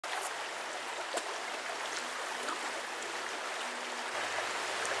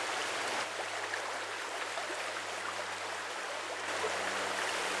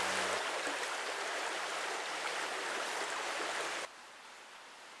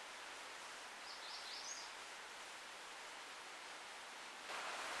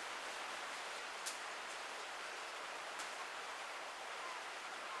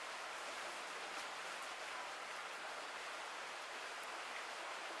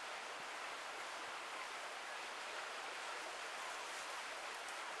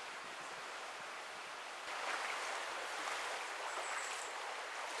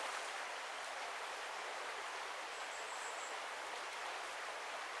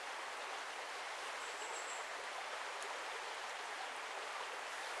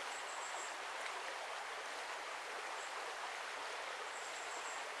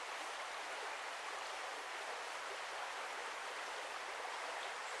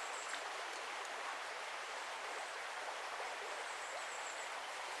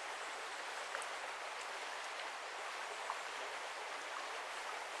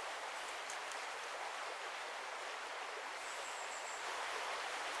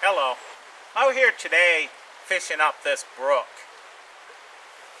Hello. Out here today fishing up this brook.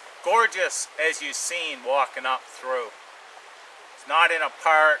 Gorgeous as you've seen walking up through. It's not in a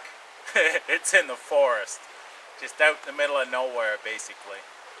park, it's in the forest. Just out in the middle of nowhere basically.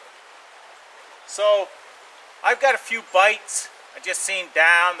 So I've got a few bites. I just seen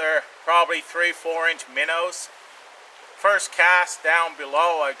down, they're probably 3-4 inch minnows. First cast down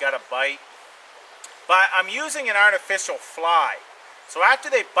below I got a bite. But I'm using an artificial fly. So after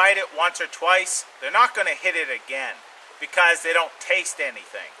they bite it once or twice, they're not going to hit it again because they don't taste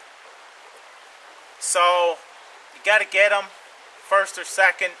anything. So you got to get them first or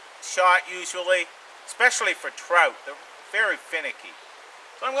second shot usually, especially for trout. They're very finicky.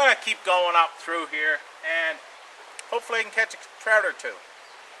 So I'm going to keep going up through here and hopefully I can catch a trout or two.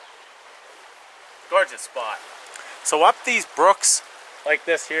 Gorgeous spot. So up these brooks like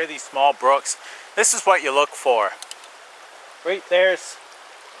this here, these small brooks, this is what you look for. Right there's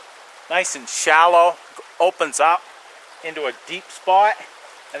nice and shallow, opens up into a deep spot,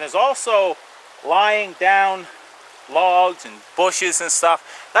 and there's also lying down logs and bushes and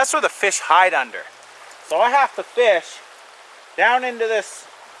stuff. That's where the fish hide under. So I have to fish down into this,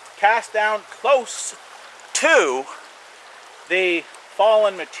 cast down close to the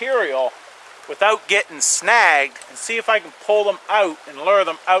fallen material without getting snagged and see if I can pull them out and lure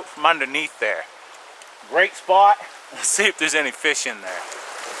them out from underneath there. Great spot. Let's see if there's any fish in there.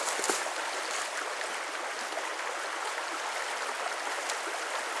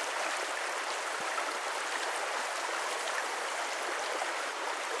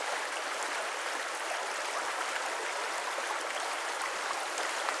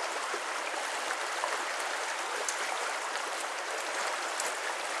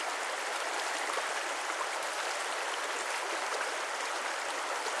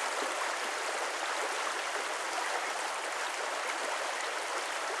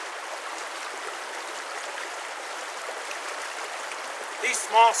 These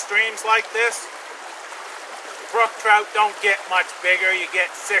small streams like this, brook trout don't get much bigger. You get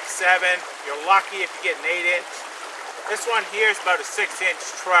 6, 7. You're lucky if you get an 8 inch. This one here is about a 6 inch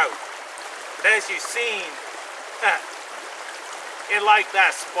trout. But as you've seen, it liked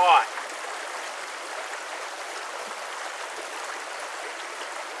that spot.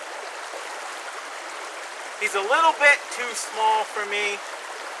 He's a little bit too small for me.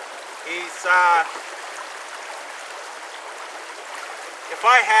 He's if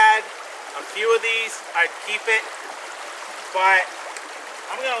I had a few of these, I'd keep it, but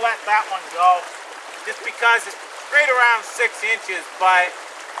I'm going to let that one go just because it's right around 6 inches, but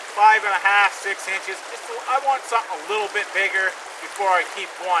 5.5, 6 inches. I want something a little bit bigger before I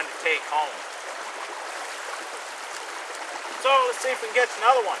keep one to take home. So let's see if we can get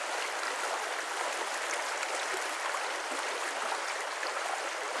another one.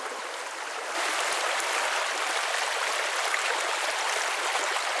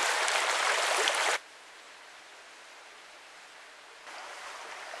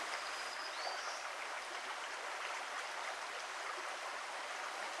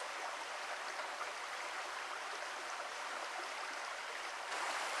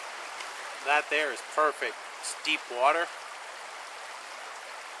 That there is perfect. It's deep water.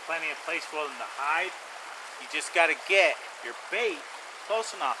 Plenty of place for them to hide. You just got to get your bait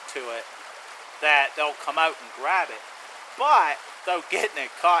close enough to it that they'll come out and grab it, but without getting it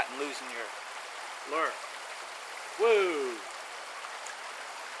caught and losing your lure. Woo!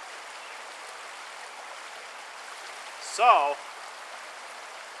 So,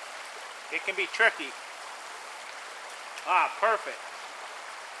 it can be tricky. Ah, perfect.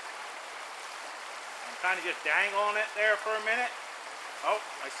 Kind of just dangling it there for a minute. Oh,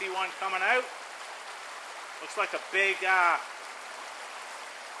 I see one coming out. Looks like a big,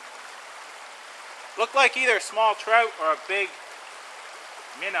 looked like either a small trout or a big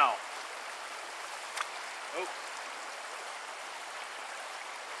minnow. Oh.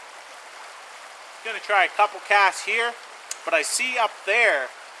 Gonna try a couple casts here, but I see up there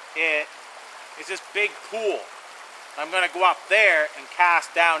it is this big pool. I'm going to go up there and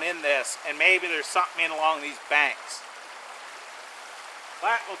cast down in this, and maybe there's something in along these banks.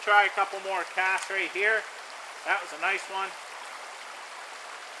 But we'll try a couple more casts right here. That was a nice one.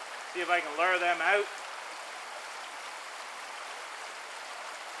 See if I can lure them out.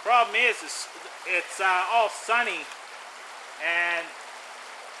 Problem is it's all sunny, and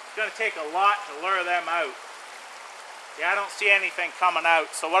it's going to take a lot to lure them out. Yeah, I don't see anything coming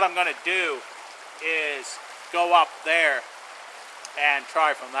out, so what I'm going to do is go up there and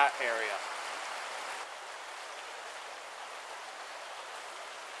try from that area.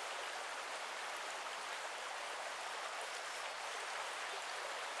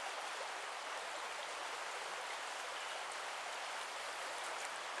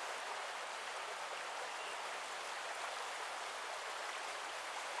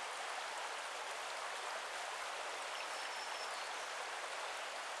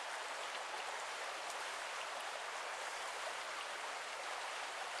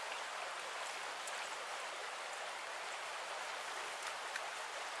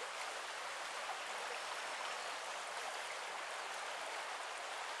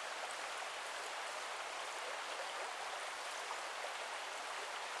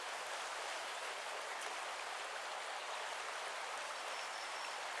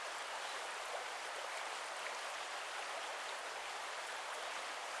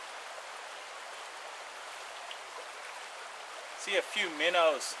 See a few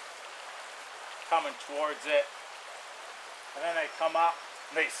minnows coming towards it. And then they come up,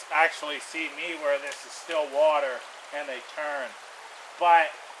 and they actually see me where this is still water, and they turn. But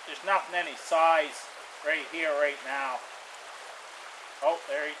there's nothing any size right here, right now. Oh,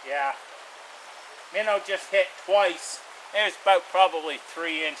 there, yeah. Minnow just hit twice. There's about probably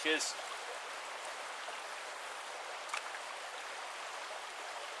 3 inches.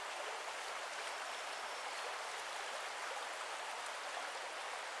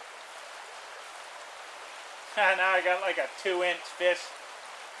 Now I got like a 2-inch fish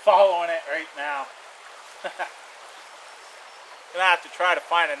following it right now. Gonna have to try to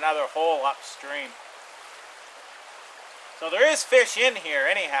find another hole upstream. So there is fish in here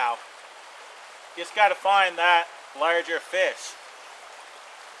anyhow. Just got to find that larger fish.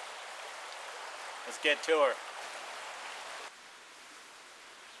 Let's get to her.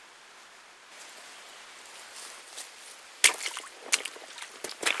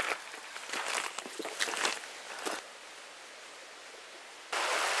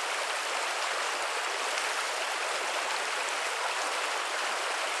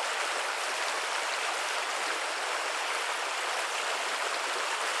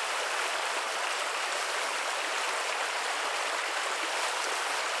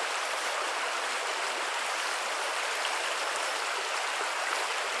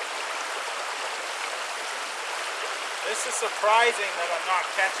 This is surprising that I'm not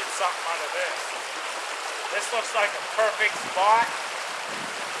catching something out of this. This looks like a perfect spot.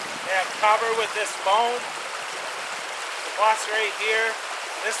 They have cover with this foam. The bus right here.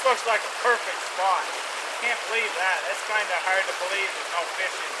 This looks like a perfect spot. Can't believe that. That's kind of hard to believe there's no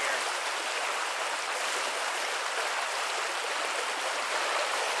fish in here.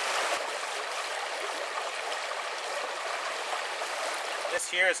 This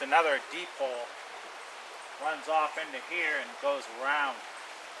here is another deep hole. Runs off into here and goes around.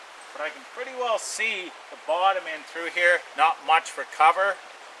 But I can pretty well see the bottom in through here. Not much for cover.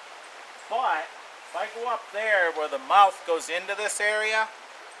 But if I go up there where the mouth goes into this area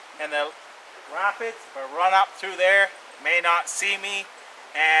and the rapids, if I run up through there, it may not see me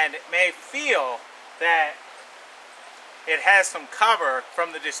and it may feel that it has some cover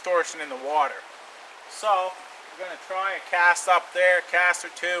from the distortion in the water. So we're going to try a cast up there, cast or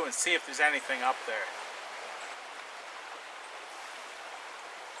two, and see if there's anything up there.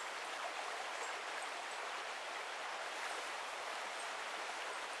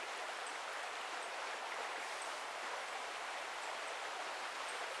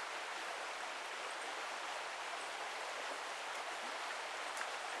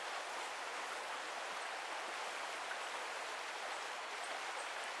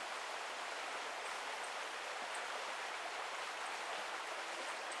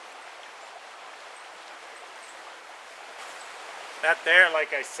 That there,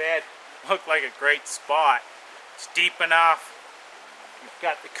 like I said, looked like a great spot. It's deep enough. You've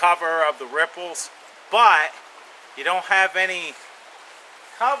got the cover of the ripples, but you don't have any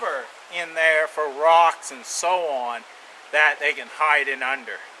cover in there for rocks and so on that they can hide in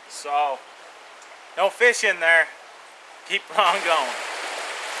under. So, no fish in there. Keep on going.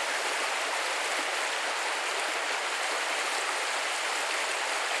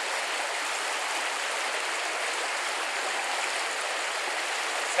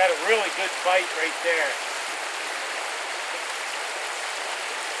 Had a really good bite right there.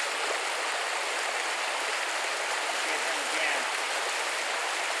 Get him again.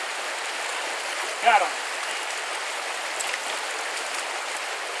 Got him.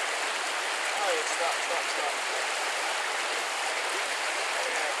 Oh, yeah, stop.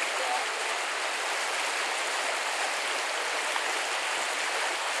 There we go.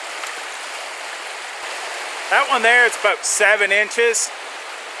 That one there is about 7 inches.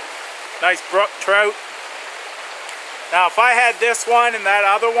 Nice brook trout. Now if I had this one and that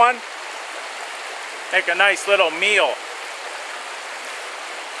other one, make a nice little meal.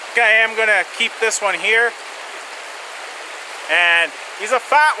 Okay, I am gonna keep this one here. And he's a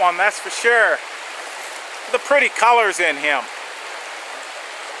fat one, that's for sure. The pretty colors in him.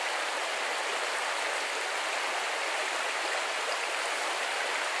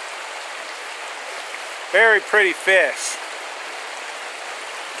 Very pretty fish.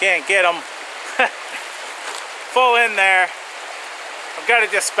 Can't get them full in there. I've got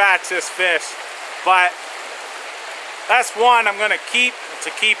to dispatch this fish, but that's one I'm going to keep. It's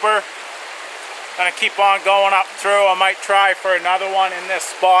a keeper. Going to keep on going up through. I might try for another one in this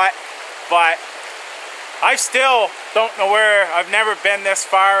spot, but I still don't know where. I've never been this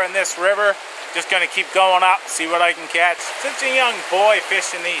far in this river. Just going to keep going up, see what I can catch. Since a young boy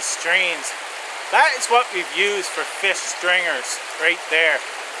fishing these streams, That is what we've used for fish stringers right there.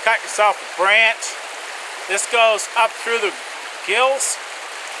 Cut yourself a branch. This goes up through the gills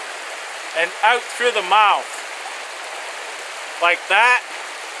and out through the mouth like that,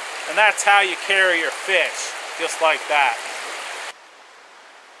 and that's how you carry your fish, just like that.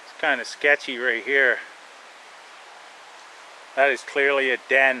 It's kind of sketchy right here. That is clearly a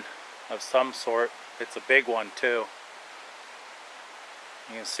den of some sort. It's a big one too.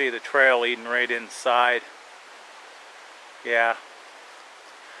 You can see the trail leading right inside. Yeah.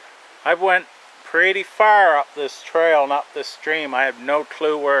 I went pretty far up this trail and up this stream. I have no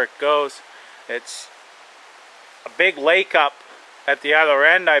clue where it goes. It's a big lake up at the other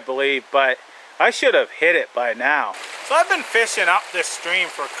end, I believe, but I should have hit it by now. So I've been fishing up this stream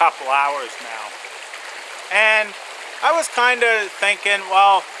for a couple hours now. And I was kind of thinking,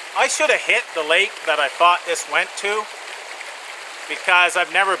 well, I should have hit the lake that I thought this went to, because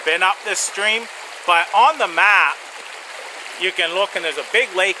I've never been up this stream. But on the map, you can look and there's a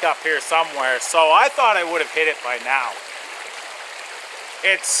big lake up here somewhere. So I thought I would have hit it by now.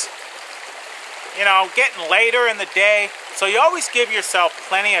 It's, you know, getting later in the day. So you always give yourself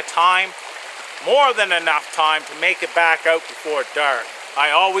plenty of time, more than enough time to make it back out before dark.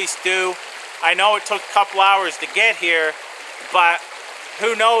 I always do. I know it took a couple hours to get here, but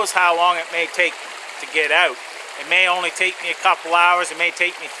who knows how long it may take to get out. It may only take me a couple hours, it may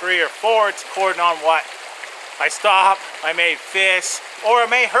take me 3 or 4, it's according on what I stop, I may fish, or I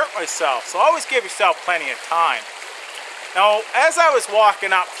may hurt myself. So always give yourself plenty of time. Now, as I was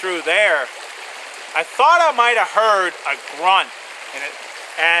walking up through there, I thought I might have heard a grunt in it,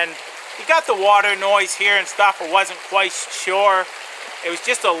 and you got the water noise here and stuff. I wasn't quite sure. It was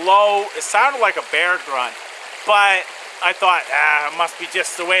just a low, it sounded like a bear grunt, but I thought, it must be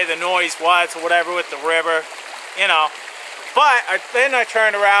just the way the noise was or whatever with the river, you know. But then I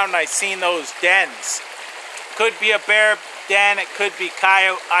turned around and I seen those dens. Could be a bear den, it could be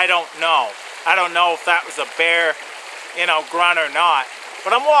coyote, I don't know. I don't know if that was a bear, you know, grunt or not.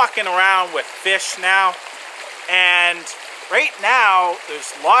 But I'm walking around with fish now, and right now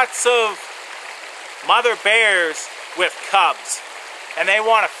there's lots of mother bears with cubs, and they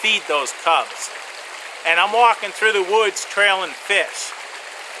want to feed those cubs. And I'm walking through the woods trailing fish.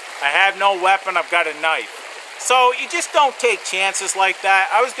 I have no weapon, I've got a knife. So you just don't take chances like that.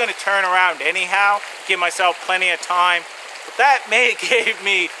 I was going to turn around anyhow, give myself plenty of time, but that gave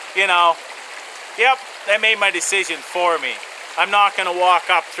me, you know, yep, that made my decision for me. I'm not going to walk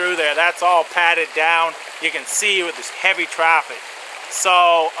up through there. That's all padded down. You can see with this heavy traffic.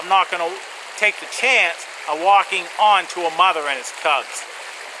 So I'm not going to take the chance of walking onto a mother and its cubs.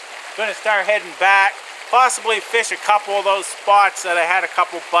 I'm going to start heading back. Possibly fish a couple of those spots that I had a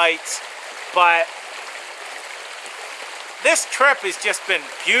couple bites. But this trip has just been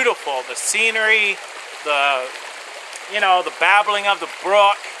beautiful. The scenery, you know, the babbling of the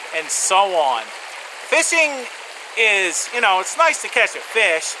brook, and so on. Fishing is, you know, it's nice to catch a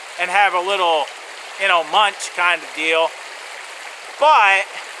fish and have a little, you know, munch kind of deal, but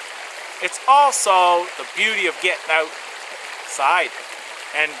it's also the beauty of getting outside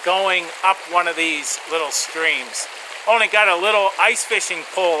and going up one of these little streams. Only got a little ice fishing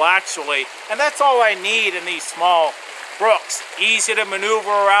pole actually, and that's all I need in these small brooks. Easy to maneuver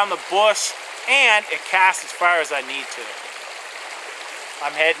around the bush, and it casts as far as I need to.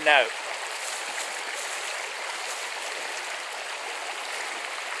 I'm heading out.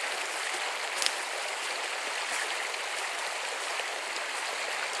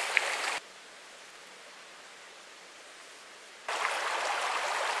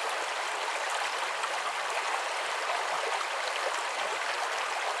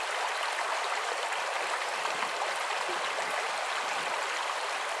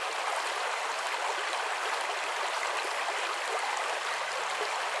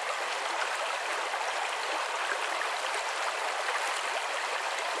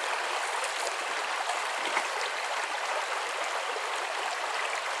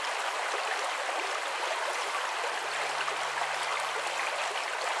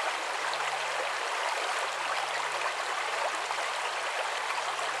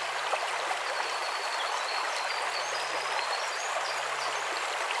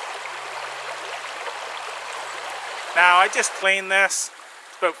 Now I just cleaned this.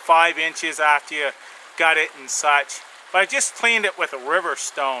 It's about 5 inches after you gut it and such. But I just cleaned it with a river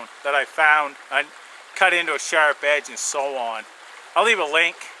stone that I found. I cut into a sharp edge and so on. I'll leave a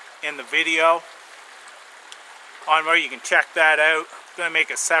link in the video on where you can check that out. I'm going to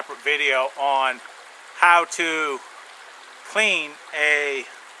make a separate video on how to clean a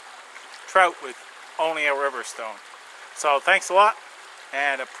trout with only a river stone. So thanks a lot.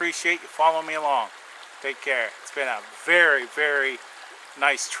 and appreciate you following me along. Take care. It's been a very, very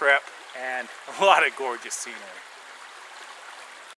nice trip and a lot of gorgeous scenery.